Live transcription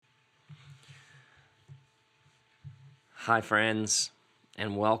Hi, friends,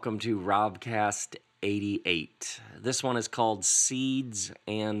 and welcome to Robcast 88. This one is called Seeds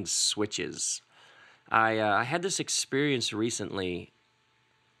and Switches. I had this experience recently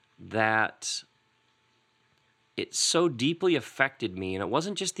that it so deeply affected me, and it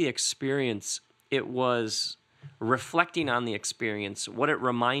wasn't just the experience, it was reflecting on the experience, what it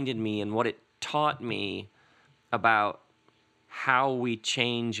reminded me, and what it taught me about how we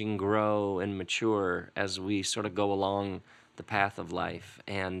change and grow and mature as we sort of go along the path of life.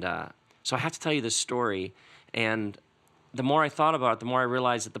 And so I have to tell you this story. And the more I thought about it, the more I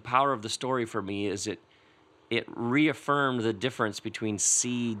realized that the power of the story for me is it reaffirmed the difference between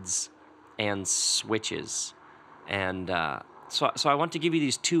seeds and switches. And so I want to give you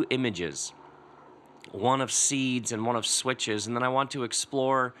these two images, one of seeds and one of switches, and then I want to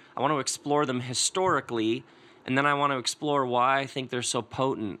explore them historically, and then I want to explore why I think they're so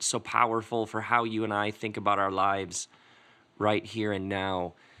potent, so powerful for how you and I think about our lives right here and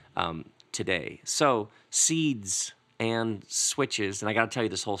now, today. So seeds and switches, and I got to tell you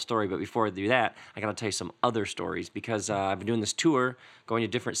this whole story, but before I do that, I got to tell you some other stories because I've been doing this tour, going to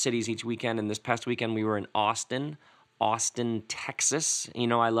different cities each weekend, and this past weekend we were in Austin, Texas. You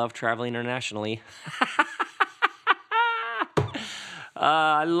know, I love traveling internationally.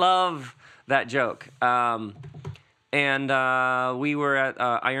 I love that joke. And we were at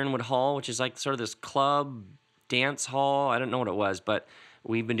Ironwood Hall, which is like sort of this club dance hall. I don't know what it was, but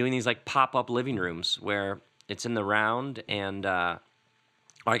we've been doing these like pop-up living rooms where it's in the round and or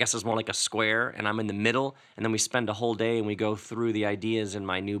I guess it's more like a square, and I'm in the middle, and then we spend a whole day and we go through the ideas in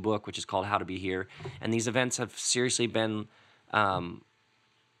my new book, which is called How to Be Here. And these events have seriously been, I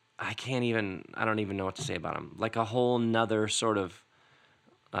don't even know what to say about them. Like a whole nother sort of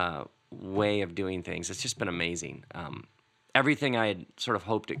way of doing things. It's just been amazing. Everything I had sort of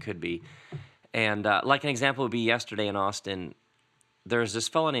hoped it could be. And like an example would be yesterday in Austin, there's this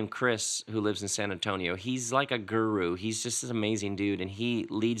fellow named Chris who lives in San Antonio. He's like a guru. He's just this amazing dude, and he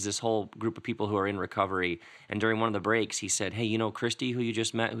leads this whole group of people who are in recovery. And during one of the breaks, he said, "Hey, you know Christy, who you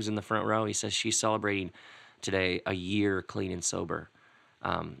just met, who's in the front row?" He says she's celebrating today a year clean and sober.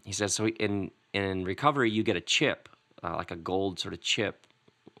 He says so. In recovery, you get a chip, like a gold sort of chip.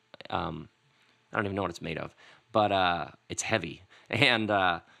 I don't even know what it's made of, but it's heavy,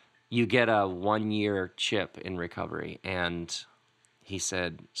 and you get a 1-year chip in recovery. And he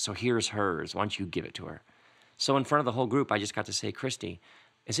said, so here's hers. Why don't you give it to her? So in front of the whole group, I just got to say, Christy,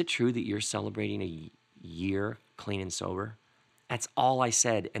 is it true that you're celebrating a year clean and sober? That's all I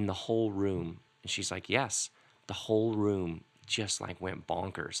said in the whole room. And she's like, yes. The whole room just like went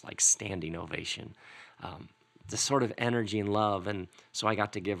bonkers, like standing ovation. The sort of energy and love. And so I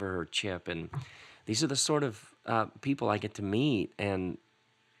got to give her chip. And these are the sort of people I get to meet. And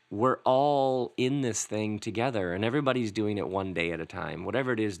we're all in this thing together, and everybody's doing it one day at a time,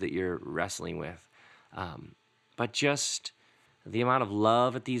 whatever it is that you're wrestling with. But just the amount of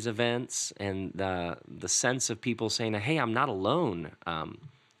love at these events and the sense of people saying, hey, I'm not alone.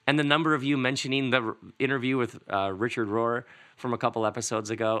 And the number of you mentioning the interview with Richard Rohr from a couple episodes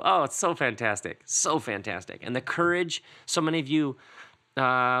ago. Oh, it's so fantastic. So fantastic. And the courage, so many of you,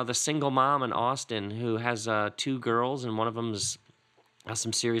 the single mom in Austin who has 2 girls, and one of them's has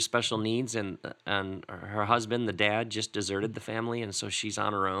some serious special needs, and her husband, the dad, just deserted the family, and so she's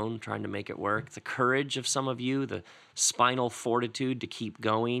on her own trying to make it work. The courage of some of you, the spinal fortitude to keep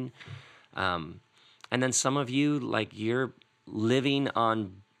going. And then some of you, like, you're living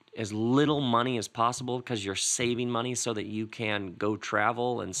on as little money as possible because you're saving money so that you can go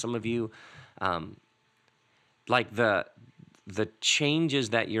travel. And some of you, like the changes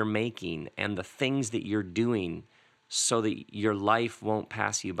that you're making and the things that you're doing so that your life won't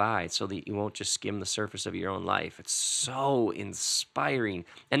pass you by, so that you won't just skim the surface of your own life. It's so inspiring.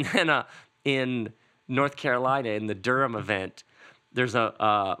 And then in North Carolina, in the Durham event, there's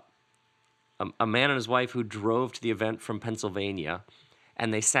a man and his wife who drove to the event from Pennsylvania,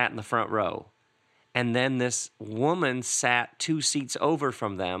 and they sat in the front row. And then this woman sat 2 seats over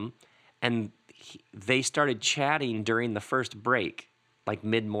from them, and they started chatting during the first break, like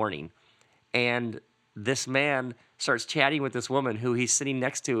mid-morning. And this man starts chatting with this woman who he's sitting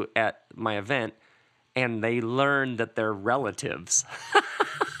next to at my event, and they learn that they're relatives.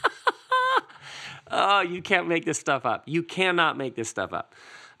 Oh, you can't make this stuff up. You cannot make this stuff up.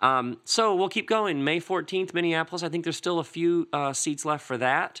 So we'll keep going. May 14th, Minneapolis. I think there's still a few seats left for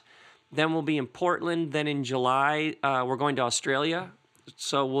that. Then we'll be in Portland. Then in July, we're going to Australia.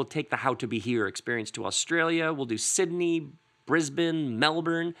 So we'll take the How to Be Here experience to Australia. We'll do Sydney, Brisbane,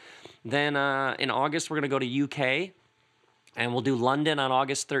 Melbourne. Then in August, we're going to go to UK, and we'll do London on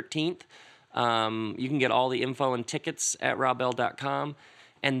August 13th. You can get all the info and tickets at robbell.com.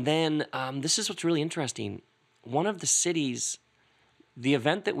 And then this is what's really interesting. One of the cities, the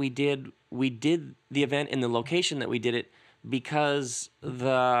event that we did the event in the location that we did it because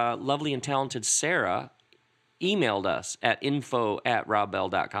the lovely and talented Sarah emailed us at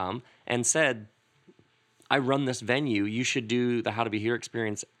info@robbell.com and said, I run this venue. You should do the How to Be Here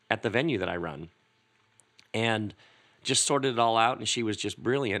experience at the venue that I run. And just sorted it all out, and she was just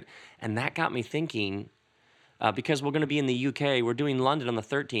brilliant. And that got me thinking, because we're going to be in the UK, we're doing London on the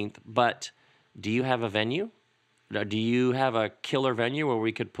 13th, but do you have a venue? Do you have a killer venue where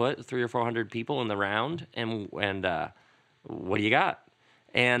we could put 300 or 400 people in the round? And what do you got?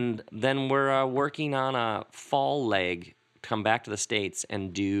 And then we're working on a fall leg, come back to the States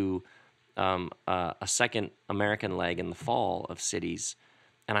and do a second American leg in the fall of cities.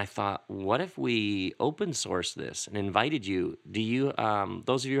 And I thought, what if we open source this and invited you? Do you,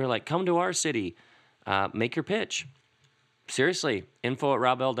 those of you who are like, come to our city, make your pitch. Seriously,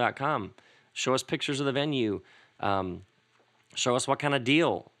 info@robbell.com. Show us pictures of the venue. Show us what kind of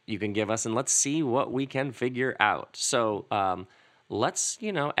deal you can give us, and let's see what we can figure out. So let's,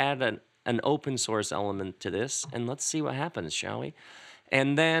 add an open source element to this, and let's see what happens, shall we?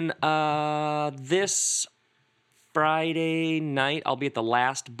 And then this Friday night, I'll be at the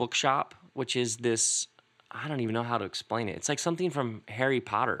Last Bookshop, which is this, I don't even know how to explain it. It's like something from Harry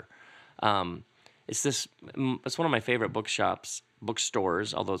Potter. It's one of my favorite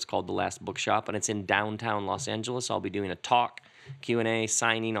bookstores, although it's called the Last Bookshop, and it's in downtown Los Angeles. I'll be doing a talk, Q&A,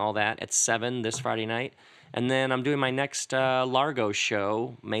 signing, all that at 7 this Friday night. And then I'm doing my next Largo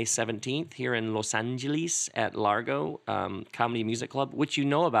show, May 17th, here in Los Angeles at Largo Comedy Music Club, which you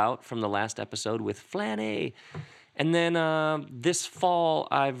know about from the last episode with Flanny. And then this fall,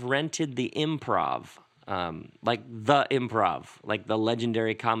 I've rented the Improv, like the Improv, like the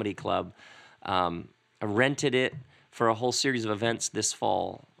legendary comedy club. I rented it for a whole series of events this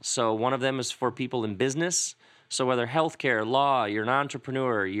fall. So one of them is for people in business. So whether healthcare, law, you're an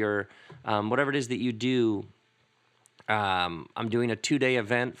entrepreneur, you're whatever it is that you do, I'm doing a 2-day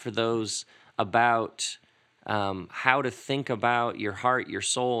event for those about how to think about your heart, your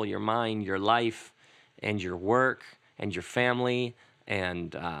soul, your mind, your life, and your work, and your family,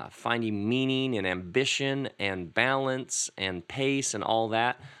 and finding meaning and ambition and balance and pace and all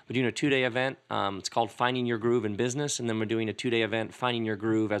that. We're doing a 2-day event. It's called Finding Your Groove in Business, and then we're doing a 2-day event, Finding Your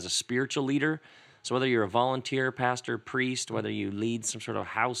Groove as a Spiritual Leader. So whether you're a volunteer, pastor, priest, whether you lead some sort of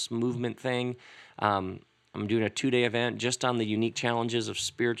house movement thing, I'm doing a 2-day event just on the unique challenges of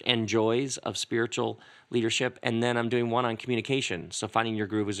spirit and joys of spiritual leadership. And then I'm doing one on communication. So finding your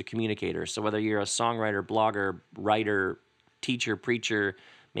groove as a communicator. So whether you're a songwriter, blogger, writer, teacher, preacher,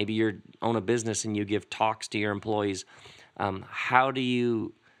 maybe you own a business and you give talks to your employees, how do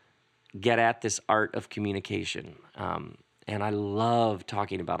you get at this art of communication? And I love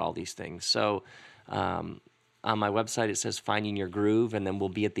talking about all these things. So on my website, it says Finding Your Groove, and then we'll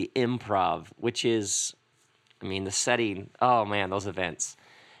be at the Improv, which is, the setting, oh man, those events.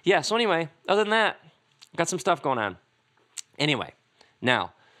 Yeah, so anyway, other than that, got some stuff going on. Anyway,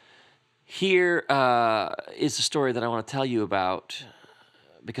 now, here is a story that I want to tell you about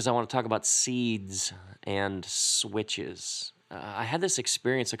because I want to talk about seeds and switches. I had this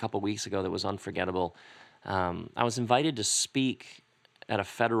experience a couple weeks ago that was unforgettable. I was invited to speak at a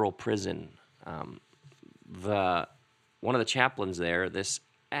federal prison. One of the chaplains there, this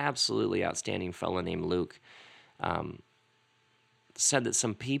absolutely outstanding fellow named Luke, said that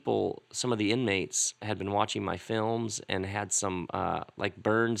some of the inmates had been watching my films and had some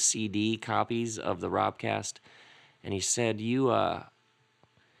burned CD copies of the Robcast, and he said, why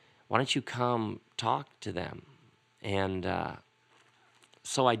don't you come talk to them? And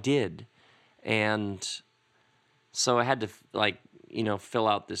so I did, and so I had to fill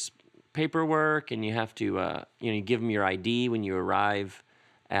out this paperwork, and you have to you give them your ID when you arrive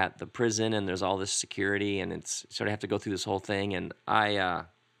at the prison, and there's all this security, and it's sort of have to go through this whole thing. And I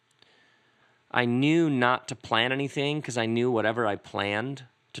knew not to plan anything because I knew whatever I planned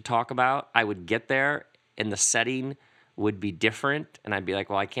to talk about, I would get there and the setting would be different, and I'd be like,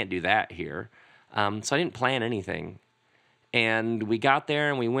 well, I can't do that here. So I didn't plan anything. And we got there,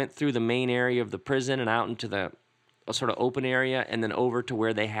 and we went through the main area of the prison and out into the sort of open area, and then over to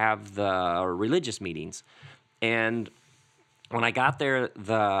where they have the religious meetings. And when I got there,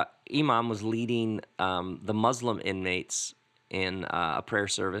 the imam was leading the Muslim inmates in a prayer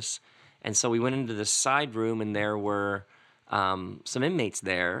service. And so we went into this side room, and there were some inmates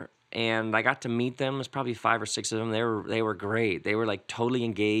there. And I got to meet them. There's probably 5 or 6 of them. They were great. They were like totally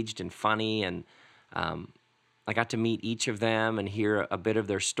engaged and funny. And I got to meet each of them and hear a bit of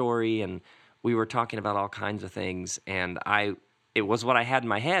their story, and we were talking about all kinds of things. And it was what I had in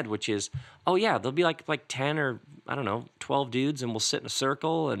my head, which is, oh yeah, there'll be like 10 or I don't know, 12 dudes, and we'll sit in a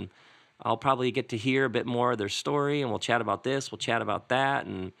circle, and I'll probably get to hear a bit more of their story, and we'll chat about this, we'll chat about that,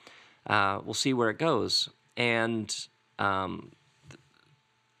 and we'll see where it goes. And um,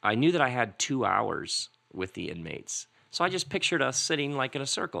 I knew that I had 2 hours with the inmates, so I just pictured us sitting like in a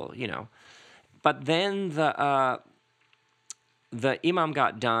circle, you know. But then the imam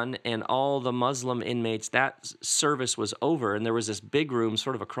got done, and all the Muslim inmates, that service was over, and there was this big room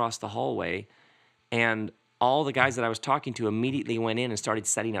sort of across the hallway, and all the guys that I was talking to immediately went in and started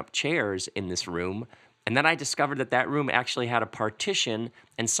setting up chairs in this room. And then I discovered that that room actually had a partition,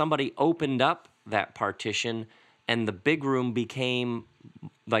 and somebody opened up that partition, and the big room became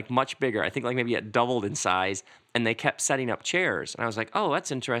like much bigger. I think like maybe it doubled in size, and they kept setting up chairs. And I was like, oh,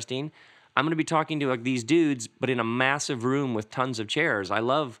 that's interesting. I'm going to be talking to like these dudes, but in a massive room with tons of chairs. I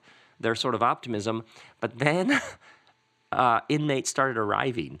love their sort of optimism. But then inmates started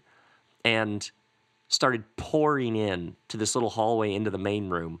arriving and started pouring in to this little hallway into the main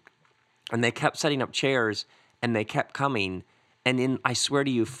room. And they kept setting up chairs, and they kept coming. And in, I swear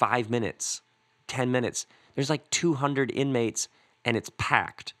to you, 5 minutes, 10 minutes, there's like 200 inmates, and it's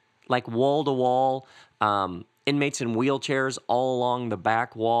packed, like wall to wall, inmates in wheelchairs all along the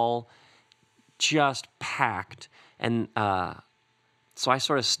back wall, just packed. And so I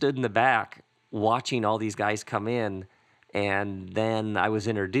sort of stood in the back watching all these guys come in, and then I was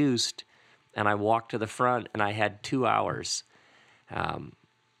introduced, and I walked to the front, and I had 2 hours.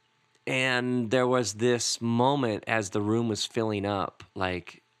 And there was this moment as the room was filling up,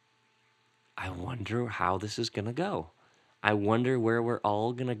 like, I wonder how this is going to go. I wonder where we're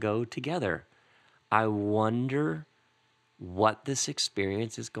all going to go together. I wonder what this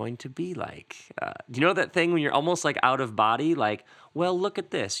experience is going to be like. Do you know that thing when you're almost like out of body? Like, well, look at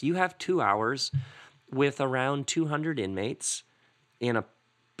this. You have 2 hours with around 200 inmates in a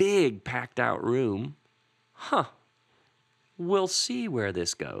big packed out room. Huh. We'll see where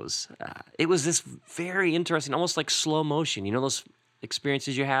this goes. It was this very interesting, almost like slow motion. You know those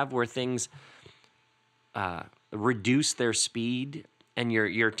experiences you have where things reduce their speed, and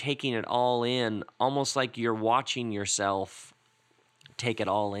you're taking it all in, almost like you're watching yourself take it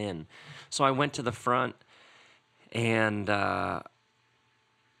all in. So I went to the front, and I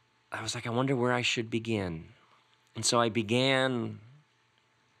was like, I wonder where I should begin. And so I began,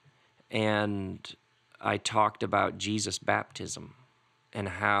 and I talked about Jesus' baptism and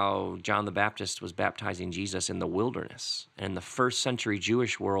how John the Baptist was baptizing Jesus in the wilderness. And in the first century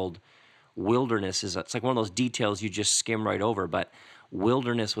Jewish world, wilderness it's like one of those details you just skim right over, but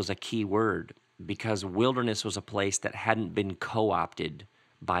wilderness was a key word because wilderness was a place that hadn't been co-opted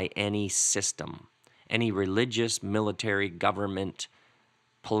by any system, any religious, military, government,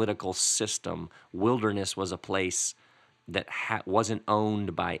 political system. Wilderness was a place that wasn't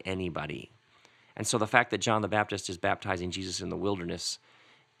owned by anybody. And so the fact that John the Baptist is baptizing Jesus in the wilderness,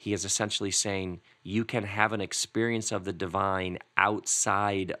 he is essentially saying you can have an experience of the divine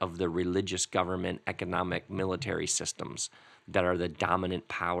outside of the religious, government, economic, military systems that are the dominant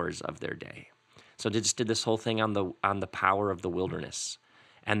powers of their day. So they just did this whole thing on the power of the wilderness.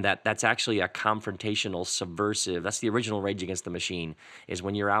 And that's actually a confrontational, subversive, that's the original Rage Against the Machine, is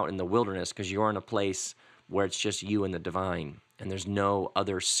when you're out in the wilderness because you're in a place where it's just you and the divine, and there's no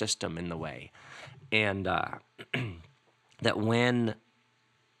other system in the way. And that when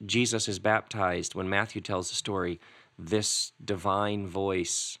Jesus is baptized, when Matthew tells the story, this divine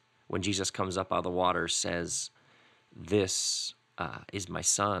voice, when Jesus comes up out of the water, says, this is my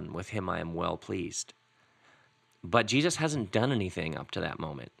son, with him I am well pleased. But Jesus hasn't done anything up to that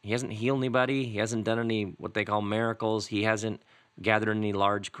moment. He hasn't healed anybody. He hasn't done any what they call miracles. He hasn't gathered any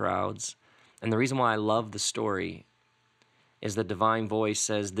large crowds. And the reason why I love the story is the divine voice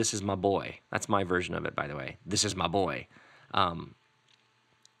says, this is my boy. That's my version of it, by the way. This is my boy.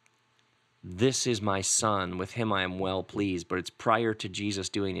 This is my son. With him I am well pleased. But it's prior to Jesus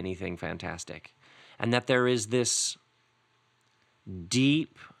doing anything fantastic. And that there is this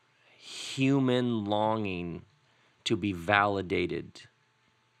deep human longing to be validated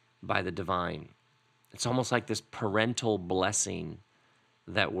by the divine. It's almost like this parental blessing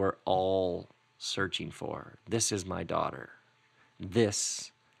that we're all searching for. This is my daughter.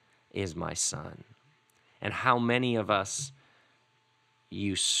 This is my son. And how many of us,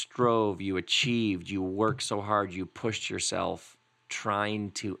 you strove, you achieved, you worked so hard, you pushed yourself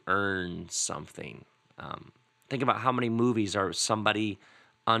trying to earn something. Think about how many movies are somebody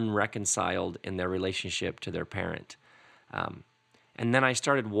unreconciled in their relationship to their parent. And then I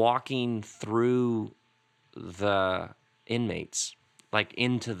started walking through the inmates, like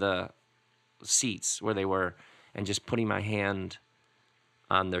into the seats where they were, and just putting my hand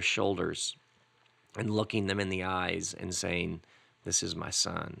on their shoulders and looking them in the eyes and saying, "This is my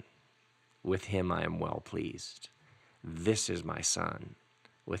son. With him I am well pleased. This is my son.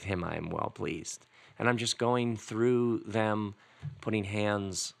 With him I am well pleased." And I'm just going through them, putting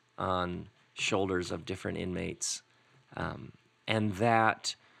hands on shoulders of different inmates. And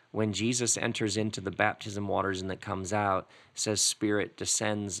that when Jesus enters into the baptism waters and that comes out, it says Spirit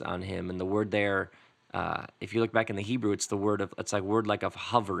descends on him. And the word there, if you look back in the Hebrew, it's like word like of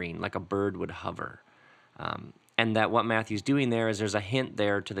hovering, like a bird would hover. And that what Matthew's doing there is there's a hint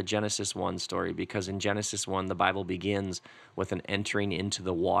there to the Genesis 1 story, because in Genesis 1, the Bible begins with an entering into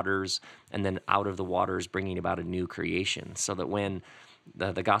the waters and then out of the waters bringing about a new creation. So that when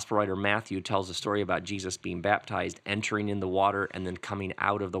the gospel writer Matthew tells a story about Jesus being baptized, entering in the water, and then coming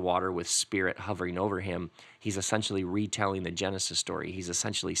out of the water with Spirit hovering over him, he's essentially retelling the Genesis story. He's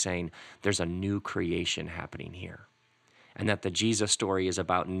essentially saying there's a new creation happening here, and that the Jesus story is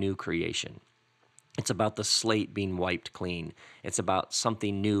about new creation. It's about the slate being wiped clean. It's about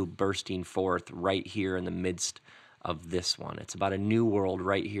something new bursting forth right here in the midst of this one. It's about a new world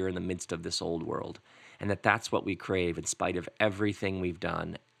right here in the midst of this old world. And that's what we crave in spite of everything we've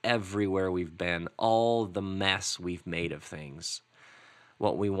done, everywhere we've been, all the mess we've made of things.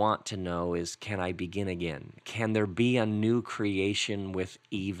 What we want to know is, can I begin again? Can there be a new creation with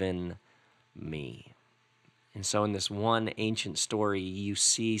even me? And so in this one ancient story, you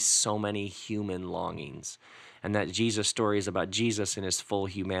see so many human longings. And that Jesus story is about Jesus in his full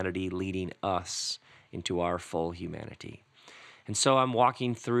humanity leading us into our full humanity. And so I'm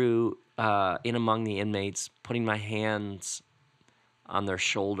walking through in among the inmates, putting my hands on their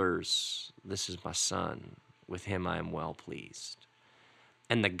shoulders. This is my son. With him I am well pleased.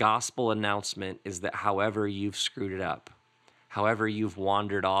 And the gospel announcement is that however you've screwed it up, however you've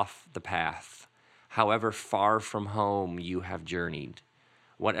wandered off the path, however far from home you have journeyed,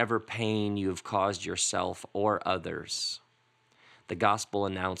 whatever pain you have caused yourself or others, the gospel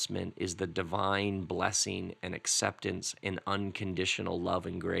announcement is the divine blessing and acceptance and unconditional love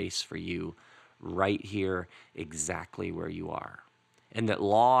and grace for you right here, exactly where you are. And that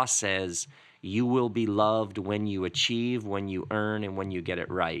law says you will be loved when you achieve, when you earn, and when you get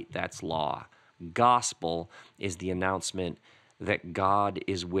it right. That's law. Gospel is the announcement that God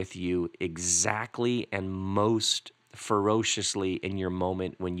is with you exactly and most ferociously in your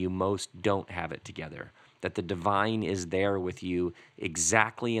moment when you most don't have it together. That the divine is there with you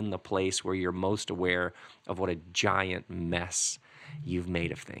exactly in the place where you're most aware of what a giant mess you've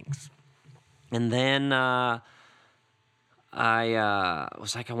made of things. And then I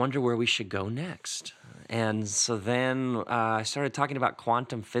was like, I wonder where we should go next. And so then I started talking about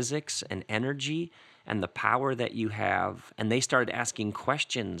quantum physics and energy and the power that you have. And they started asking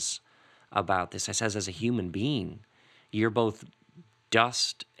questions about this. I says, as a human being, you're both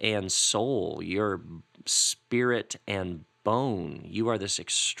dust and soul. You're spirit and bone. You are this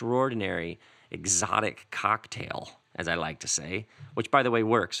extraordinary, exotic cocktail, as I like to say, which, by the way,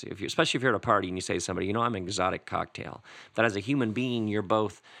 works. Especially if you're at a party and you say to somebody, you know, I'm an exotic cocktail. That as a human being, you're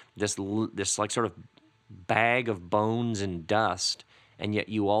both this like sort of bag of bones and dust, and yet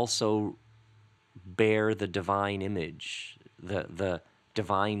you also bear the divine image. The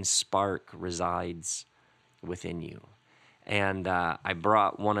divine spark resides within you. And I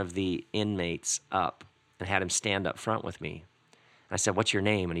brought one of the inmates up and had him stand up front with me. And I said, what's your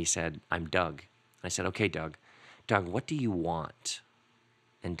name? And he said, I'm Doug. I said, okay, Doug. Doug, what do you want?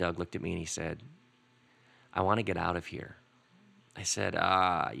 And Doug looked at me and he said, I want to get out of here. I said,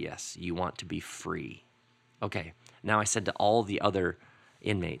 yes, you want to be free. Okay. Now I said to all the other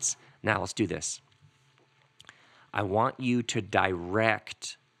inmates, now let's do this. I want you to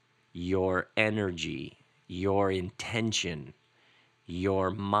direct your energy, your intention, your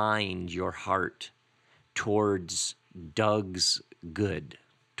mind, your heart towards Doug's good,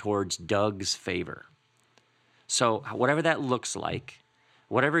 towards Doug's favor. So whatever that looks like,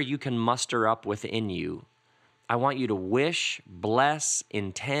 whatever you can muster up within you, I want you to wish, bless,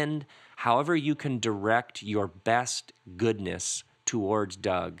 intend, however you can direct your best goodness towards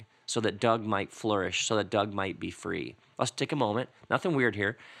Doug so that Doug might flourish, so that Doug might be free. Let's take a moment. Nothing weird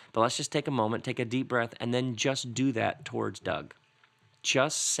here, but let's just take a moment, take a deep breath, and then just do that towards Doug.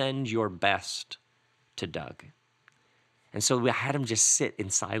 Just send your best to Doug. And so we had him just sit in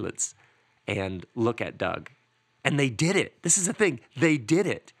silence and look at Doug. And they did it. This is the thing. They did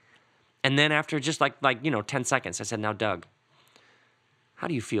it. And then after just like 10 seconds, I said, now, Doug, how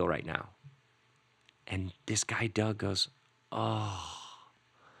do you feel right now? And this guy, Doug, goes, oh,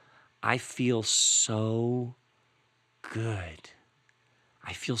 I feel so good.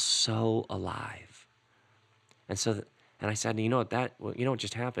 I feel so alive. And so, and I said, you know what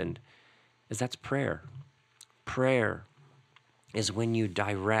just happened is that's prayer. Prayer is when you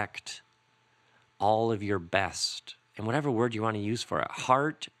direct all of your best, and whatever word you want to use for it,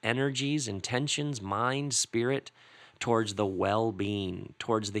 heart, energies, intentions, mind, spirit, towards the well-being,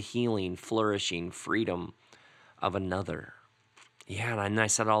 towards the healing, flourishing, freedom of another. Yeah, and I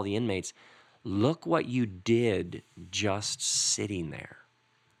said to all the inmates, look what you did just sitting there.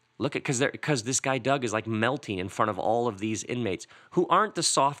 Look at, because this guy Doug is like melting in front of all of these inmates who aren't the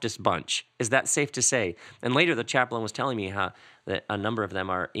softest bunch. Is that safe to say? And later the chaplain was telling me how that a number of them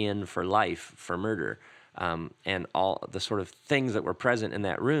are in for life for murder, and all the sort of things that were present in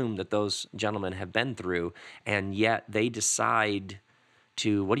that room that those gentlemen have been through, and yet they decide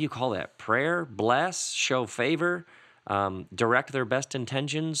to, what do you call that? Prayer, bless, show favor, direct their best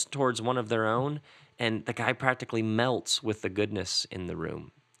intentions towards one of their own, and the guy practically melts with the goodness in the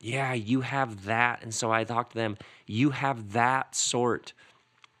room. Yeah, you have that. And so I talked to them, you have that sort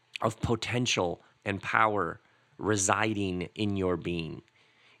of potential and power residing in your being.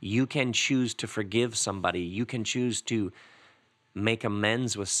 You can choose to forgive somebody. You can choose to make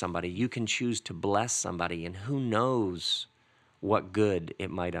amends with somebody. You can choose to bless somebody. And who knows what good it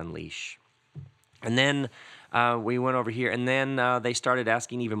might unleash. And then we went over here, and then they started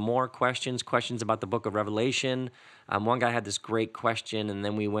asking even more questions about the book of Revelation. One guy had this great question, and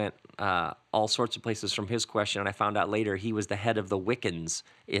then we went all sorts of places from his question, and I found out later he was the head of the Wiccans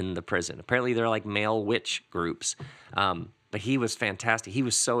in the prison. Apparently they're like male witch groups. But he was fantastic. He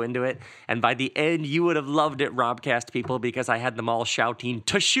was so into it. And by the end, you would have loved it, Robcast people, because I had them all shouting,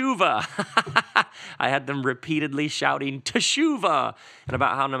 Teshuvah! I had them repeatedly shouting, Teshuvah! And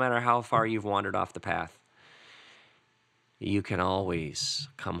about how no matter how far you've wandered off the path, you can always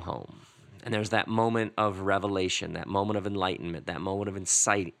come home. And there's that moment of revelation, that moment of enlightenment, that moment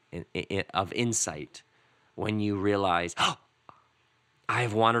of insight when you realize, oh, I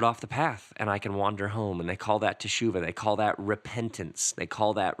have wandered off the path and I can wander home. And they call that teshuvah. They call that repentance. They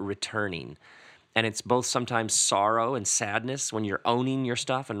call that returning. And it's both sometimes sorrow and sadness when you're owning your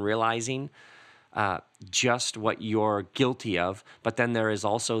stuff and realizing just what you're guilty of. But then there is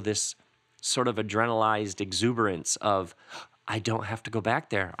also this sort of adrenalized exuberance of, I don't have to go back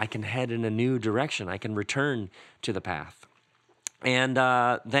there. I can head in a new direction. I can return to the path. And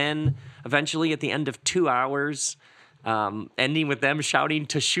then eventually at the end of 2 hours, ending with them shouting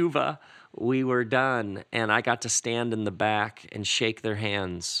Teshuvah, we were done. And I got to stand in the back and shake their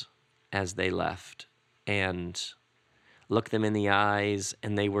hands as they left and look them in the eyes.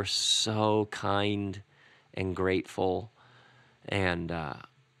 And they were so kind and grateful. And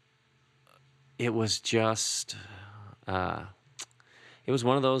it was just, it was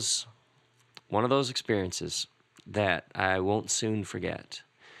one of those experiences that I won't soon forget.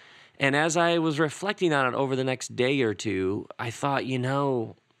 And as I was reflecting on it over the next day or two, I thought,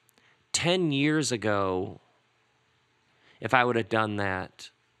 10 years ago, if I would have done that,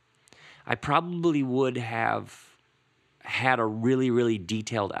 I probably would have had a really, really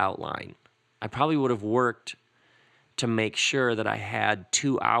detailed outline. I probably would have worked to make sure that I had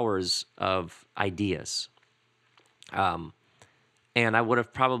 2 hours of ideas. And I would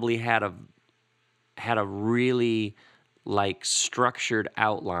have probably had a really structured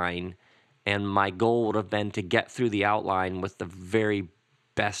outline, and my goal would have been to get through the outline with the very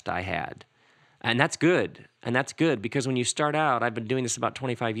best I had. And that's good. And that's good because when you start out, I've been doing this about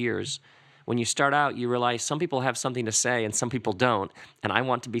 25 years. When you start out, you realize some people have something to say and some people don't. And I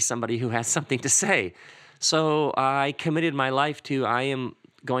want to be somebody who has something to say. So I committed my life to, I am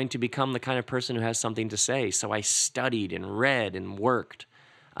going to become the kind of person who has something to say. So I studied and read and worked.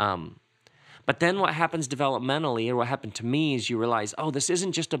 But then what happens developmentally, or what happened to me, is you realize, oh, this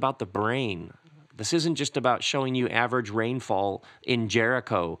isn't just about the brain. This isn't just about showing you average rainfall in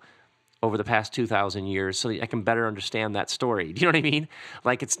Jericho over the past 2,000 years so that I can better understand that story. Do you know what I mean?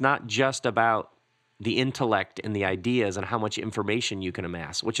 It's not just about the intellect and the ideas and how much information you can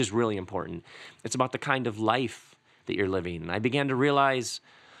amass, which is really important. It's about the kind of life that you're living. And I began to realize,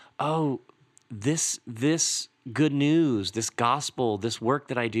 oh, this good news, this gospel, this work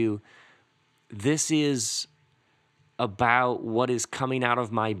that I do, this is about what is coming out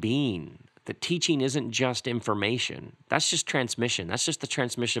of my being. The teaching isn't just information. That's just transmission. That's just the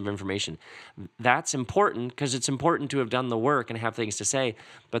transmission of information. That's important because it's important to have done the work and have things to say.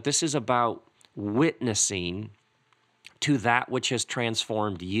 But this is about witnessing to that which has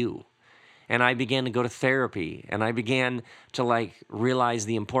transformed you. And I began to go to therapy, and I began to realize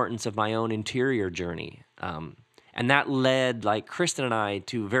the importance of my own interior journey. And that led, Kristen and I,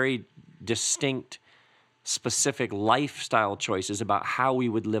 to very distinct, specific lifestyle choices about how we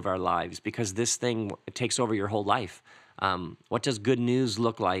would live our lives, because this thing, it takes over your whole life. What does good news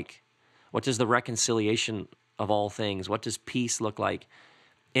look like? What does the reconciliation of all things? What does peace look like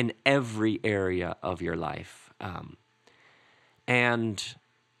in every area of your life? And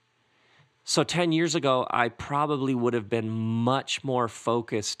so 10 years ago, I probably would have been much more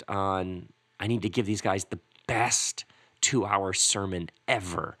focused on, I need to give these guys the best 2-hour sermon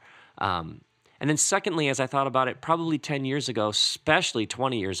ever. And then secondly, as I thought about it, probably 10 years ago, especially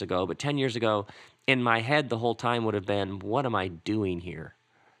 20 years ago, but 10 years ago, in my head the whole time would have been, what am I doing here?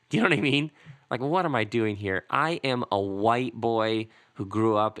 Do you know what I mean? Like, what am I doing here? I am a white boy who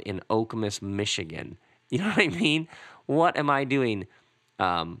grew up in Okemos, Michigan. You know what I mean? What am I doing?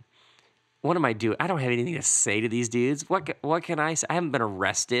 What am I doing? I don't have anything to say to these dudes. What can I say? I haven't been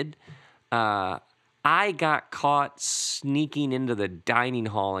arrested. I got caught sneaking into the dining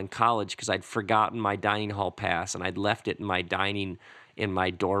hall in college because I'd forgotten my dining hall pass and I'd left it in my dorm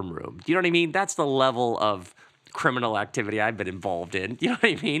room. Do you know what I mean? That's the level of criminal activity I've been involved in. You know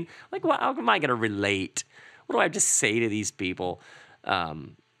what I mean? Like, how am I going to relate? What do I have to say to these people? I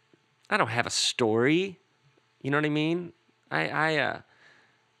don't have a story. You know what I mean?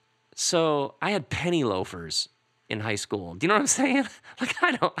 So I had penny loafers in high school. Do you know what I'm saying? Like,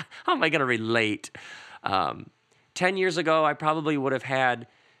 how am I going to relate? 10 years ago, I probably would have had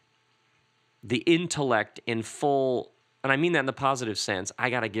the intellect in full, and I mean that in the positive sense. I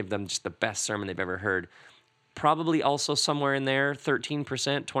got to give them just the best sermon they've ever heard. Probably also somewhere in there, 13%,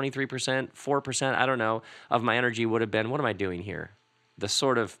 23%, 4%, I don't know, of my energy would have been, what am I doing here? The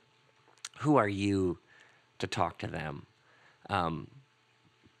sort of, who are you to talk to them?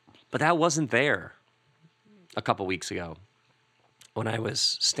 But that wasn't there a couple weeks ago when I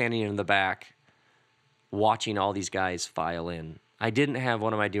was standing in the back watching all these guys file in. I didn't have,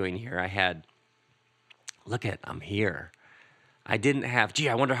 what am I doing here? I had, I'm here. I didn't have,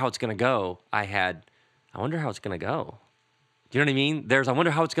 I wonder how it's going to go. I had, I wonder how it's going to go. Do you know what I mean? I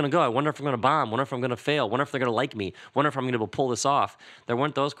wonder how it's going to go. I wonder if I'm going to bomb. I wonder if I'm going to fail. I wonder if they're going to like me. I wonder if I'm going to be able to pull this off. There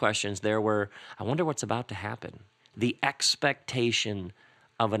weren't those questions. There were, I wonder what's about to happen. The expectation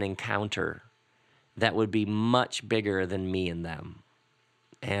of an encounter that would be much bigger than me and them.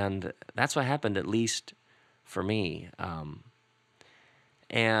 And that's what happened, at least for me.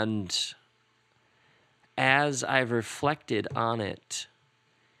 And as I've reflected on it,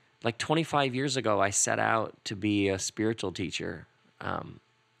 like 25 years ago, I set out to be a spiritual teacher.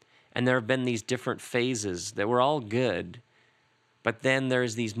 And there have been these different phases that were all good, but then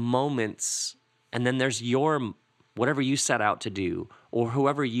there's these moments, and then there's whatever you set out to do, or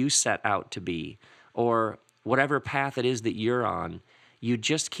whoever you set out to be, or whatever path it is that you're on. You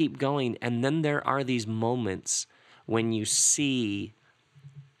just keep going, and then there are these moments when you see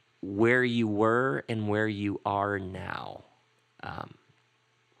where you were and where you are now.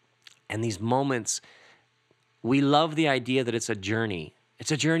 And these moments, we love the idea that it's a journey.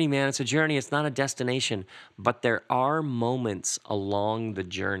 It's a journey, man. It's a journey. It's not a destination. But there are moments along the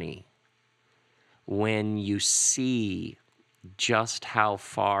journey when you see just how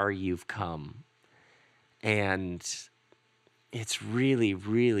far you've come. And it's really,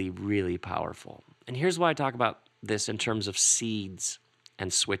 really, really powerful. And here's why I talk about this in terms of seeds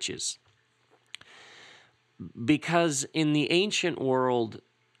and switches. Because in the ancient world,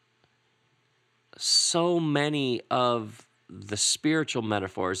 so many of the spiritual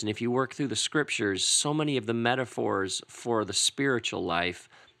metaphors, and if you work through the scriptures, so many of the metaphors for the spiritual life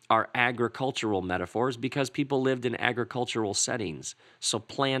are agricultural metaphors because people lived in agricultural settings. So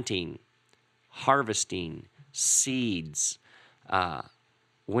planting, harvesting, seeds,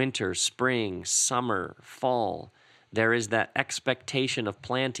 winter, spring, summer, fall. There is that expectation of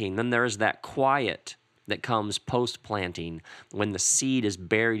planting. Then there is that quiet that comes post-planting when the seed is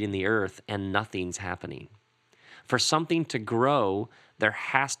buried in the earth and nothing's happening. For something to grow, there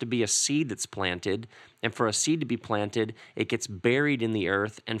has to be a seed that's planted, and for a seed to be planted, it gets buried in the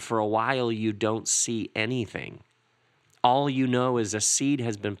earth, and for a while you don't see anything. All you know is a seed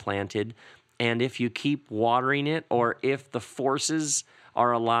has been planted, and if you keep watering it, or if the forces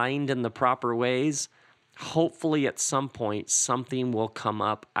are aligned in the proper ways, hopefully at some point something will come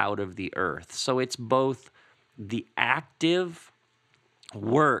up out of the earth. So it's both the active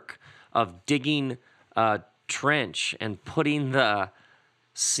work of digging a trench and putting the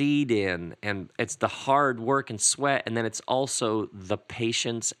seed in, and it's the hard work and sweat, and then it's also the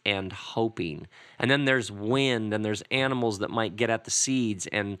patience and hoping. And then there's wind, and there's animals that might get at the seeds,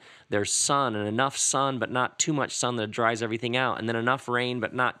 and there's sun, and enough sun but not too much sun that it dries everything out, and then enough rain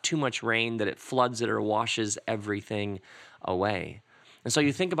but not too much rain that it floods it or washes everything away. And so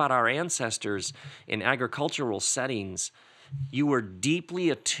you think about our ancestors in agricultural settings, you were deeply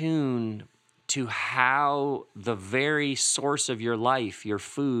attuned to how the very source of your life, your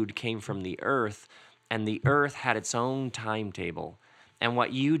food, came from the earth, and the earth had its own timetable. And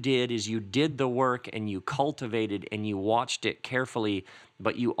what you did is you did the work and you cultivated and you watched it carefully,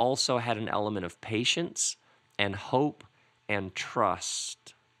 but you also had an element of patience and hope and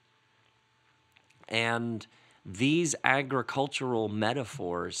trust. And these agricultural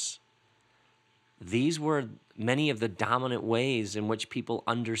metaphors, these were many of the dominant ways in which people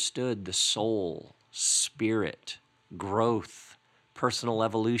understood the soul, spirit, growth, personal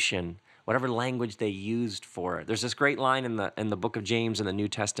evolution, whatever language they used for it. There's this great line in the book of James in the New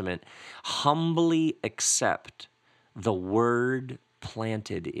Testament: humbly accept the word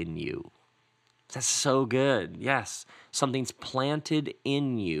planted in you. That's so good. Yes, something's planted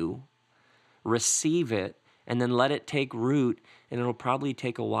in you. Receive it, and then let it take root, and it'll probably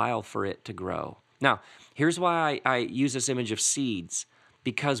take a while for it to grow. Now, here's why I use this image of seeds.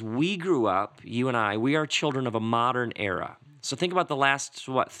 Because we grew up, you and I, we are children of a modern era. So think about the last,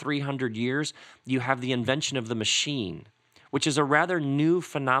 300 years? You have the invention of the machine, which is a rather new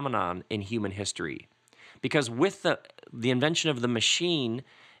phenomenon in human history. Because with the invention of the machine,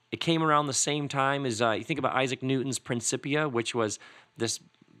 it came around the same time as, you think about Isaac Newton's Principia, which was this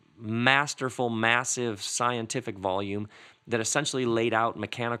masterful, massive scientific volume that essentially laid out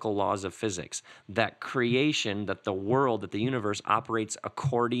mechanical laws of physics, that creation, that the world, that the universe operates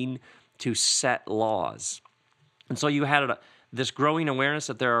according to set laws. And so you had this growing awareness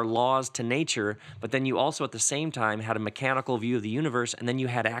that there are laws to nature, but then you also at the same time had a mechanical view of the universe, and then you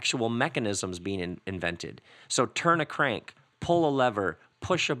had actual mechanisms being invented. So turn a crank, pull a lever,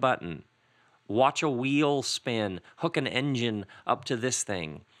 push a button, watch a wheel spin, hook an engine up to this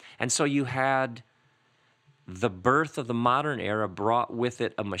thing. And so you had the birth of the modern era brought with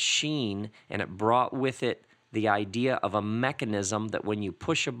it a machine, and it brought with it the idea of a mechanism that when you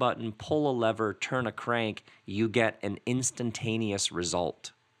push a button, pull a lever, turn a crank, you get an instantaneous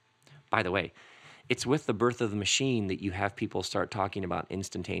result. By the way, it's with the birth of the machine that you have people start talking about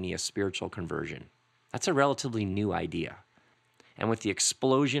instantaneous spiritual conversion. That's a relatively new idea. And with the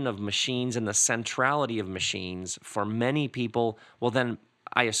explosion of machines and the centrality of machines, for many people, well, then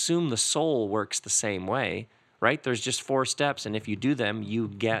I assume the soul works the same way, right? There's just 4 steps, and if you do them, you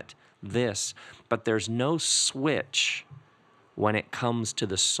get this. But there's no switch when it comes to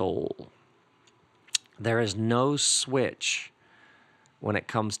the soul. There is no switch when it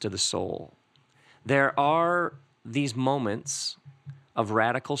comes to the soul. There are these moments of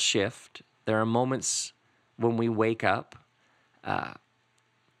radical shift. There are moments when we wake up.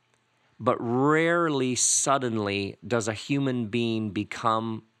 But rarely, suddenly, does a human being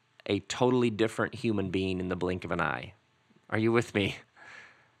become a totally different human being in the blink of an eye. Are you with me?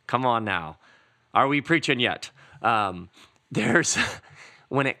 Come on now. Are we preaching yet? When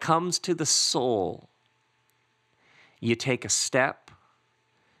it comes to the soul, you take a step,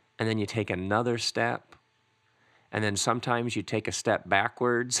 and then you take another step, and then sometimes you take a step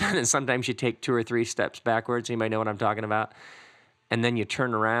backwards, and then sometimes you take 2 or 3 steps backwards. Anybody know what I'm talking about? And then you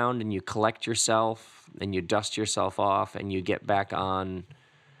turn around and you collect yourself and you dust yourself off and you get back on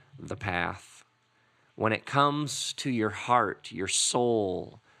the path. When it comes to your heart, your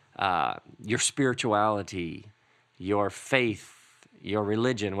soul, your spirituality, your faith, your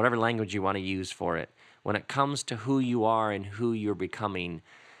religion, whatever language you want to use for it, when it comes to who you are and who you're becoming,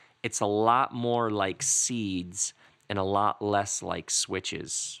 it's a lot more like seeds and a lot less like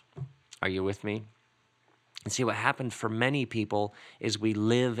switches. Are you with me? And see, what happened for many people is we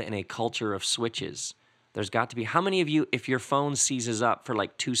live in a culture of switches. There's got to be, how many of you, if your phone seizes up for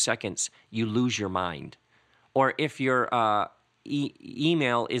like 2 seconds, you lose your mind? Or if your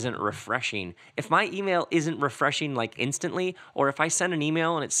email isn't refreshing. If my email isn't refreshing like instantly, or if I send an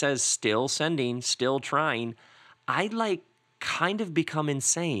email and it says still sending, still trying, I like kind of become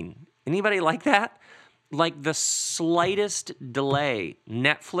insane. Anybody like that? Like the slightest delay,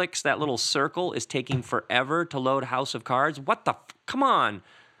 Netflix, that little circle is taking forever to load House of Cards. What the, come on.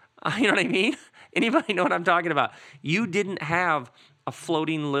 You know what I mean? Anybody know what I'm talking about? You didn't have a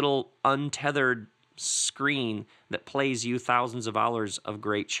floating little untethered screen that plays you thousands of hours of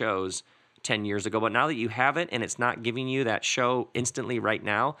great shows 10 years ago. But now that you have it and it's not giving you that show instantly right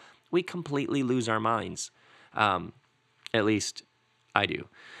now, we completely lose our minds. At least I do.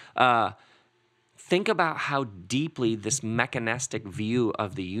 Think about how deeply this mechanistic view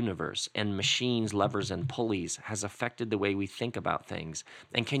of the universe and machines, levers, and pulleys has affected the way we think about things.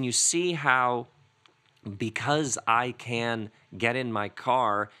 And can you see how, because I can get in my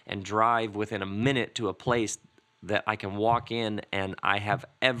car and drive within a minute to a place that I can walk in and I have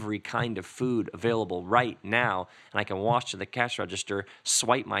every kind of food available right now, and I can walk to the cash register,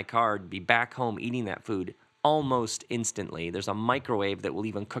 swipe my card, be back home eating that food almost instantly. There's a microwave that will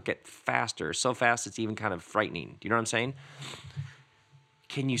even cook it faster, so fast it's even kind of frightening. Do you know what I'm saying?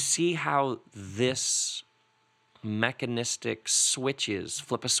 Can you see how this mechanistic switches,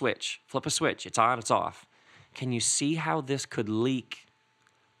 flip a switch, it's on, it's off. Can you see how this could leak,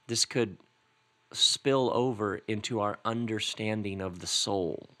 this could spill over into our understanding of the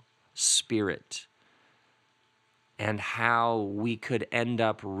soul, spirit, and how we could end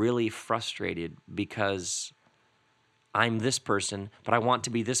up really frustrated because I'm this person, but I want to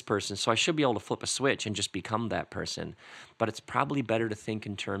be this person, so I should be able to flip a switch and just become that person. But it's probably better to think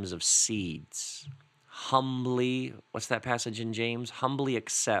in terms of seeds. Humbly, what's that passage in James? Humbly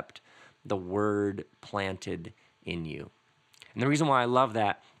accept the word planted in you. And the reason why I love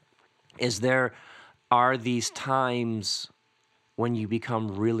that is there are these times when you become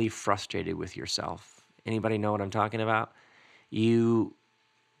really frustrated with yourself. Anybody know what I'm talking about? You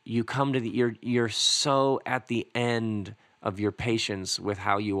come to you're so at the end of your patience with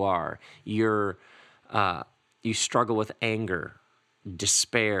how you are. You struggle with anger,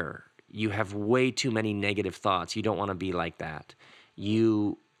 despair. You have way too many negative thoughts. You don't want to be like that.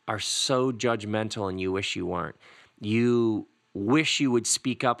 You are so judgmental and you wish you weren't. You wish you would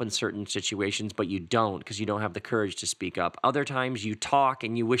speak up in certain situations, but you don't because you don't have the courage to speak up. Other times you talk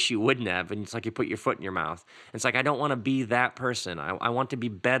and you wish you wouldn't have, and it's like you put your foot in your mouth. It's like, I don't want to be that person. I want to be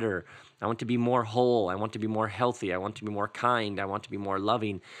better. I want to be more whole. I want to be more healthy. I want to be more kind. I want to be more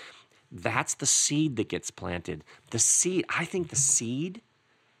loving. That's the seed that gets planted. I think the seed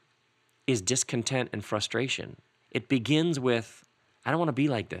is discontent and frustration. It begins with, I don't want to be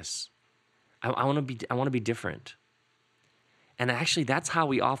like this. I want to be different. And actually, that's how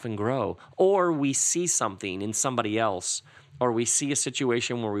we often grow. Or we see something in somebody else, or we see a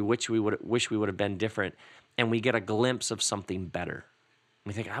situation where we wish we would have been different, and we get a glimpse of something better.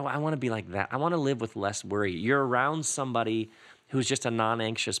 We think, I want to be like that. I want to live with less worry. You're around somebody who's just a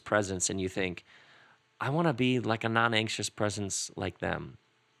non-anxious presence, and you think, I want to be like a non-anxious presence like them.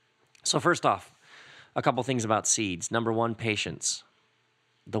 So first off, a couple things about seeds. Number one, patience.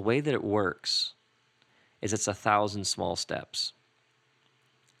 The way that it works is it's 1,000 small steps.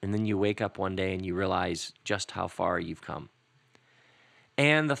 And then you wake up one day and you realize just how far you've come.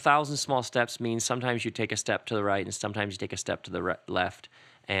 And the 1,000 small steps means sometimes you take a step to the right and sometimes you take a step to the left.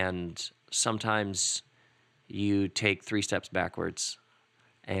 And sometimes you take 3 steps backwards.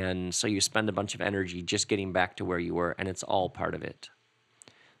 And so you spend a bunch of energy just getting back to where you were, and it's all part of it.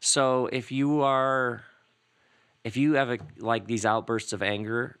 So if you have like these outbursts of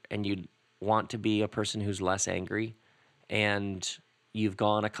anger and you want to be a person who's less angry, and you've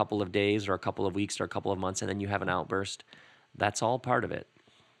gone a couple of days or a couple of weeks or a couple of months and then you have an outburst, that's all part of it.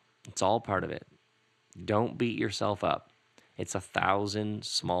 It's all part of it. Don't beat yourself up. It's 1,000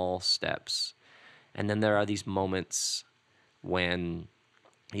 small steps. And then there are these moments when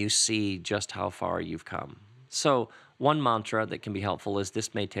you see just how far you've come. So one mantra that can be helpful is,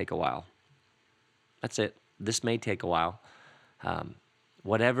 this may take a while. That's it. This may take a while.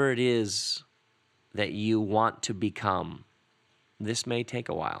 Whatever it is that you want to become, this may take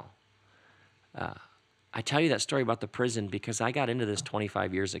a while. I tell you that story about the prison because I got into this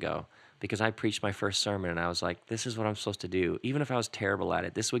 25 years ago because I preached my first sermon and I was like, this is what I'm supposed to do. Even if I was terrible at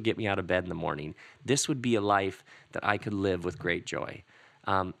it, this would get me out of bed in the morning. This would be a life that I could live with great joy.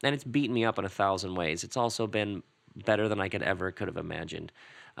 And it's beaten me up in 1,000 ways. It's also been better than I could have imagined.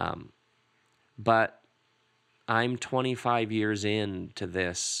 But I'm 25 years into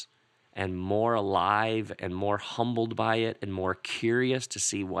this and more alive and more humbled by it and more curious to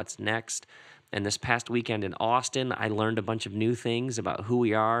see what's next. And this past weekend in Austin, I learned a bunch of new things about who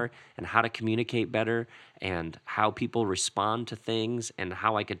we are and how to communicate better and how people respond to things and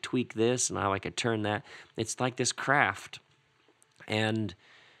how I could tweak this and how I could turn that. It's like this craft. And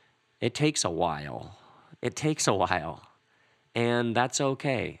it takes a while. It takes a while. And that's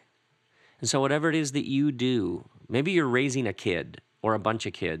okay. And so whatever it is that you do, maybe you're raising a kid or a bunch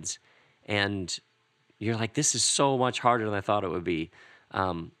of kids, and you're like, this is so much harder than I thought it would be.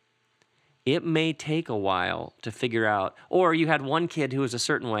 It may take a while to figure out, or you had one kid who was a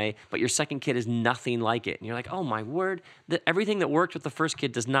certain way, but your second kid is nothing like it. And you're like, oh my word, everything that worked with the first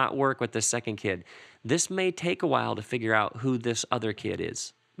kid does not work with this second kid. This may take a while to figure out who this other kid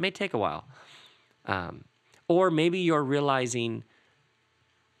is. It may take a while. Or maybe you're realizing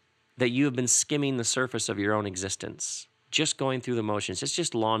that you have been skimming the surface of your own existence, just going through the motions. It's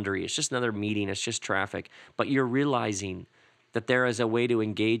just laundry. It's just another meeting. It's just traffic. But you're realizing that there is a way to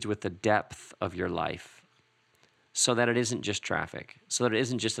engage with the depth of your life. so that it isn't just traffic, so that it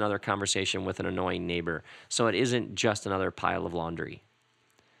isn't just another conversation with an annoying neighbor, so it isn't just another pile of laundry.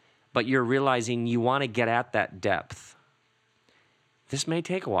 But you're realizing you want to get at that depth. This may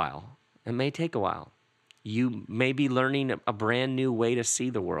take a while. It may take a while. You may be learning a brand new way to see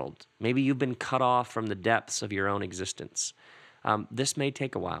the world. Maybe you've been cut off from the depths of your own existence. This may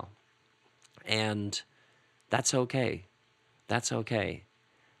take a while. And that's okay. That's okay.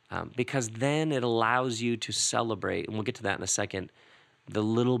 Because then it allows you to celebrate, and we'll get to that in a second, the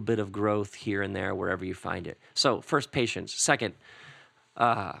little bit of growth here and there wherever you find it. So first, patience. Second,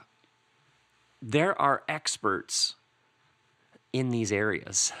 there are experts in these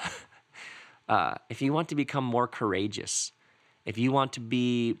areas. If you want to become more courageous, if you want to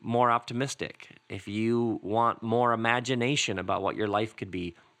be more optimistic, if you want more imagination about what your life could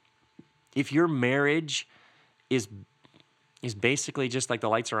be, if your marriage is basically just like the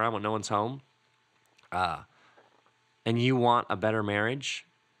lights are on when no one's home, and you want a better marriage,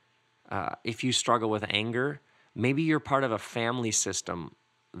 if you struggle with anger, maybe you're part of a family system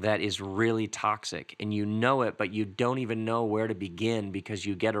that is really toxic and you know it, but you don't even know where to begin because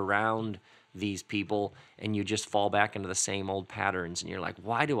you get around these people and you just fall back into the same old patterns. And you're like,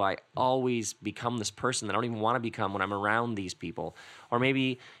 why do I always become this person that I don't even want to become when I'm around these people? Or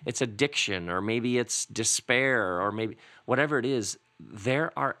maybe it's addiction, or maybe it's despair, or maybe whatever it is.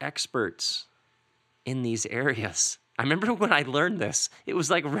 There are experts in these areas. I remember when I learned this, it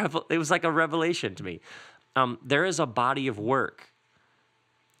was like a revelation to me. There is a body of work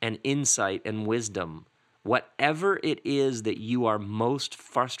and insight and wisdom, whatever it is that you are most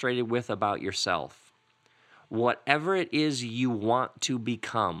frustrated with about yourself, whatever it is you want to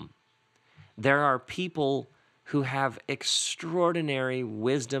become, there are people who have extraordinary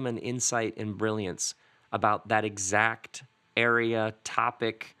wisdom and insight and brilliance about that exact area,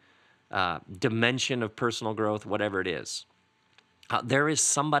 topic, dimension of personal growth, whatever it is. There is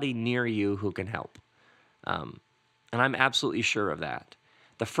somebody near you who can help. And I'm absolutely sure of that.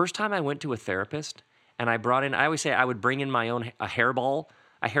 The first time I went to a therapist and I always say I would bring in my own a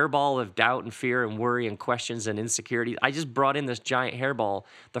hairball of doubt and fear and worry and questions and insecurity. I just brought in this giant hairball.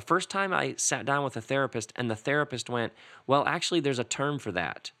 The first time I sat down with a therapist and the therapist went, well, actually, there's a term for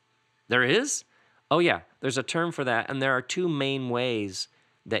that. There is? Oh, yeah, there's a term for that. And there are two main ways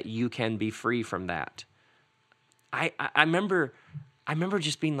that you can be free from that. I remember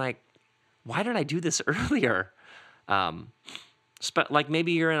just being like, why didn't I do this earlier? Like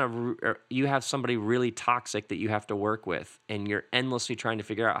maybe you have somebody really toxic that you have to work with, and you're endlessly trying to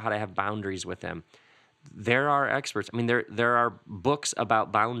figure out how to have boundaries with them. There are experts. I mean, there are books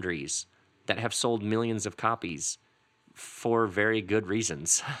about boundaries that have sold millions of copies for very good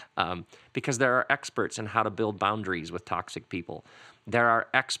reasons, because there are experts in how to build boundaries with toxic people. There are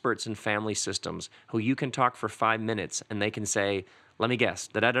experts in family systems who you can talk for 5 minutes and they can say, let me guess,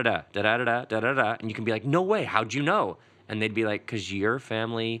 da-da-da-da, da-da-da-da, da-da-da, and you can be like, no way, how'd you know? And they'd be like, because your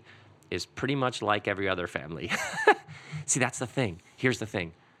family is pretty much like every other family. See, that's the thing. Here's the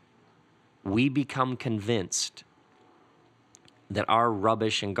thing. We become convinced that our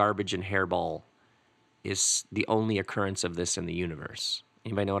rubbish and garbage and hairball is the only occurrence of this in the universe.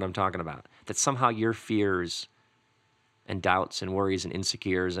 Anybody know what I'm talking about? That somehow your fears and doubts and worries and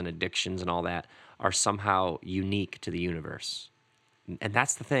insecurities and addictions and all that are somehow unique to the universe. And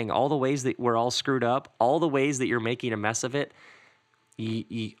that's the thing. All the ways that we're all screwed up, all the ways that you're making a mess of it,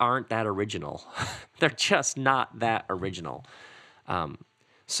 you aren't that original. They're just not that original.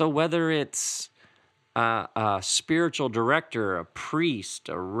 So whether it's a spiritual director, a priest,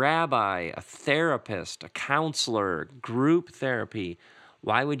 a rabbi, a therapist, a counselor, group therapy,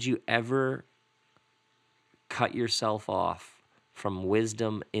 why would you ever cut yourself off from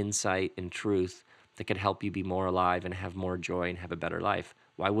wisdom, insight, and truth that could help you be more alive and have more joy and have a better life?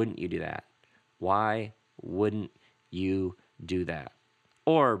 Why wouldn't you do that? Why wouldn't you do that?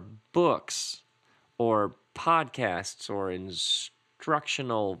 Or books, or podcasts, or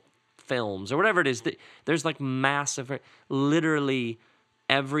instructional films, or whatever it is. There's like massive, literally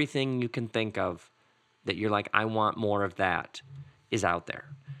everything you can think of that you're like, I want more of that, is out there,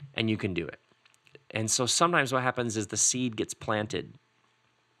 and you can do it. And so sometimes what happens is the seed gets planted,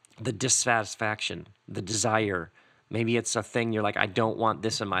 the dissatisfaction, the desire. Maybe it's a thing you're like, I don't want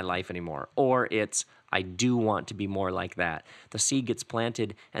this in my life anymore. Or it's, I do want to be more like that. The seed gets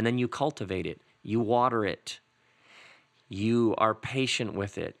planted, and then you cultivate it. You water it. You are patient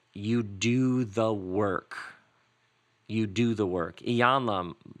with it. You do the work. You do the work.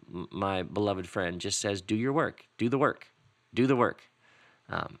 Iyanla, my beloved friend, just says, do your work. Do the work. Do the work.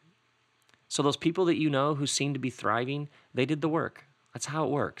 So those people that you know who seem to be thriving, they did the work. That's how it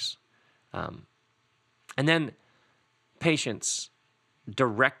works. And then Patience,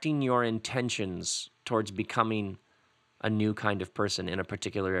 directing your intentions towards becoming a new kind of person in a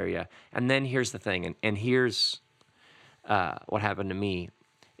particular area. And then here's the thing, and here's what happened to me,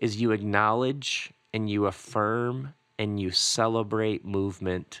 is you acknowledge and you affirm and you celebrate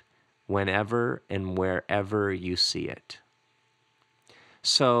movement whenever and wherever you see it.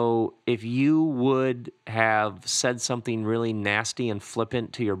 So if you would have said something really nasty and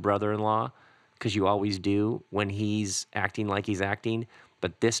flippant to your brother-in-law, because you always do when he's acting like he's acting,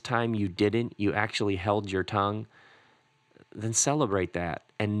 but this time you didn't, you actually held your tongue, then celebrate that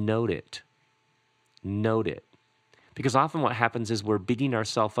and note it. Note it. Because often what happens is we're beating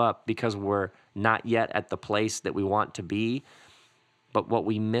ourselves up because we're not yet at the place that we want to be, but what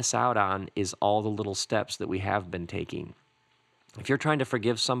we miss out on is all the little steps that we have been taking. If you're trying to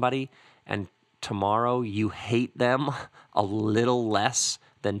forgive somebody and tomorrow you hate them a little less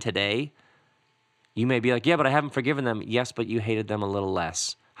than today, you may be like, yeah, but I haven't forgiven them. Yes, but you hated them a little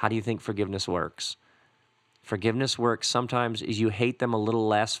less. How do you think forgiveness works? Forgiveness works sometimes is you hate them a little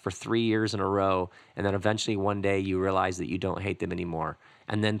less for 3 years in a row, and then eventually one day you realize that you don't hate them anymore.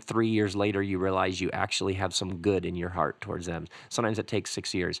 And then 3 years later, you realize you actually have some good in your heart towards them. Sometimes it takes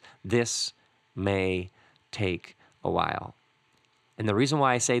 6 years. This may take a while. And the reason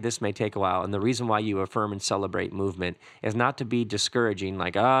why I say this may take a while, and the reason why you affirm and celebrate movement, is not to be discouraging,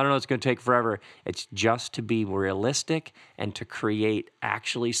 like, oh, I don't know, it's going to take forever. It's just to be realistic and to create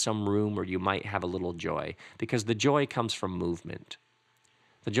actually some room where you might have a little joy. Because the joy comes from movement.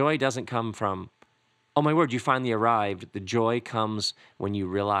 The joy doesn't come from, oh my word, you finally arrived. The joy comes when you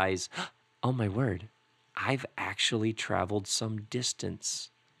realize, oh my word, I've actually traveled some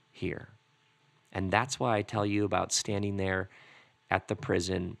distance here. And that's why I tell you about standing there at the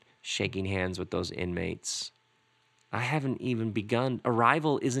prison, shaking hands with those inmates. I haven't even begun.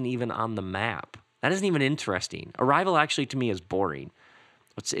 Arrival isn't even on the map. That isn't even interesting. Arrival actually to me is boring.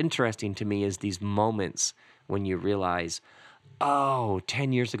 What's interesting to me is these moments when you realize, oh,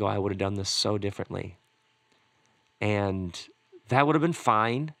 10 years ago I would have done this so differently. And that would have been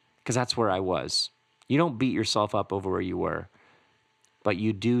fine because that's where I was. You don't beat yourself up over where you were, but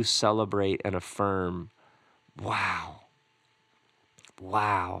you do celebrate and affirm, wow,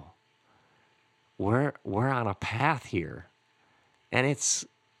 we're on a path here. And it's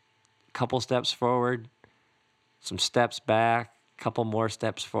a couple steps forward, some steps back, a couple more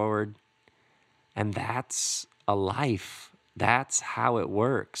steps forward. And that's a life. That's how it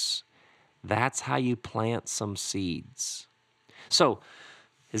works. That's how you plant some seeds. So,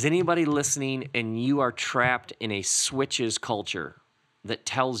 is anybody listening and you are trapped in a switches culture that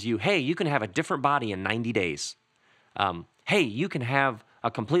tells you, hey, you can have a different body in 90 days? Hey, you can have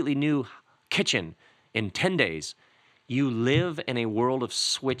a completely new kitchen in 10 days. You live in a world of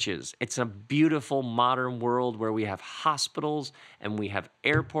switches. It's a beautiful modern world where we have hospitals and we have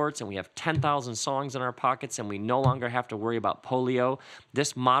airports and we have 10,000 songs in our pockets and we no longer have to worry about polio.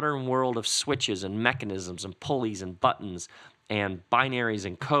 This modern world of switches and mechanisms and pulleys and buttons and binaries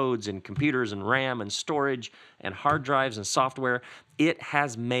and codes and computers and RAM and storage and hard drives and software, it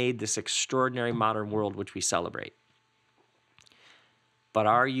has made this extraordinary modern world which we celebrate. But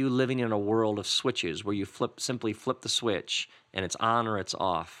are you living in a world of switches where you simply flip the switch and it's on or it's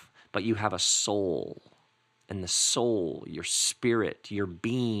off, but you have a soul, and the soul, your spirit, your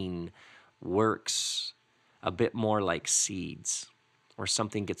being works a bit more like seeds, where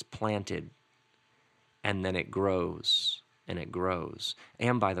something gets planted and then it grows and it grows.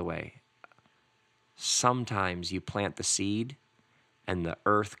 And by the way, sometimes you plant the seed and the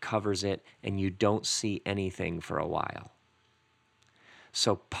earth covers it and you don't see anything for a while.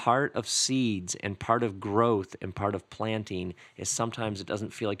 So part of seeds and part of growth and part of planting is sometimes it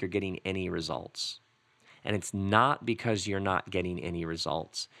doesn't feel like you're getting any results. And it's not because you're not getting any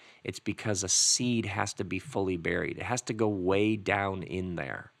results. It's because a seed has to be fully buried. It has to go way down in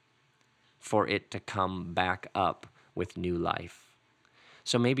there for it to come back up with new life.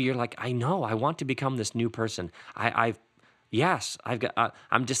 So maybe you're like, I know, I want to become this new person. I'm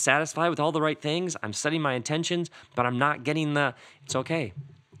dissatisfied with all the right things. I'm setting my intentions, but I'm not getting it's okay.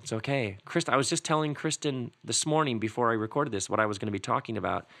 It's okay. I was just telling Kristen this morning before I recorded this what I was going to be talking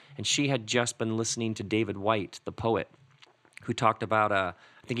about, and she had just been listening to David Whyte, the poet, who talked about, I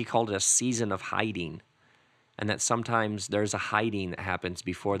think he called it a season of hiding, and that sometimes there's a hiding that happens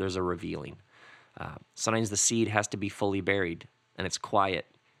before there's a revealing. Sometimes the seed has to be fully buried, and it's quiet,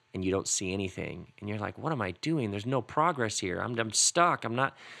 and you don't see anything, and you're like, what am I doing? There's no progress here. I'm stuck. I'm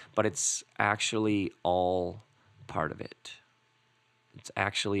not, but it's actually all part of it. It's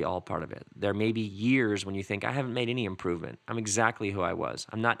actually all part of it. There may be years when you think, I haven't made any improvement. I'm exactly who I was.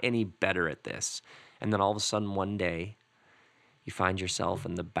 I'm not any better at this. And then all of a sudden one day, You find yourself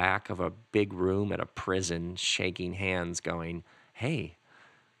in the back of a big room at a prison, shaking hands, going, hey,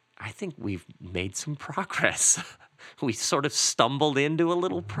 I think we've made some progress. We sort of stumbled into a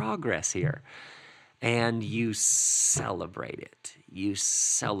little progress here. And you celebrate it. You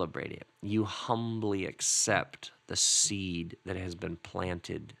celebrate it. You humbly accept the seed that has been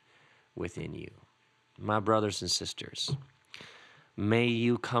planted within you. My brothers and sisters, may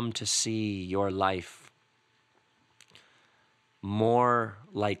you come to see your life more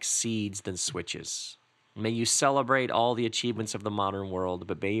like seeds than switches. May you celebrate all the achievements of the modern world,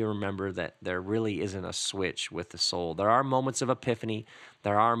 but may you remember that there really isn't a switch with the soul. There are moments of epiphany.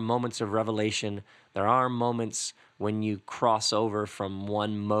 There are moments of revelation. There are moments when you cross over from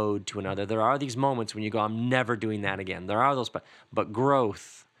one mode to another. There are these moments when you go, I'm never doing that again. There are those, but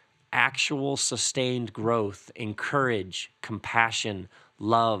growth, actual sustained growth, encourage, compassion,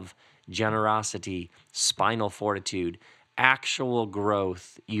 love, generosity, spinal fortitude, actual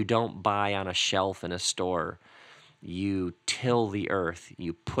growth you don't buy on a shelf in a store. You till the earth,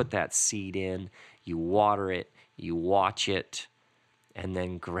 you put that seed in, you water it, you watch it, and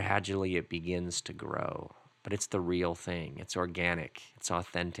then gradually it begins to grow. But it's the real thing. It's organic, it's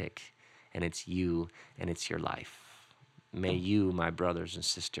authentic, and it's you, and it's your life. May you, my brothers and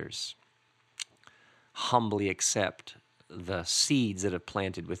sisters, humbly accept the seeds that have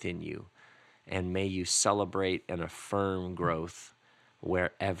planted within you, and may you celebrate and affirm growth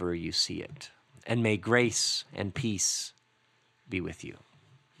wherever you see it. And may grace and peace be with you.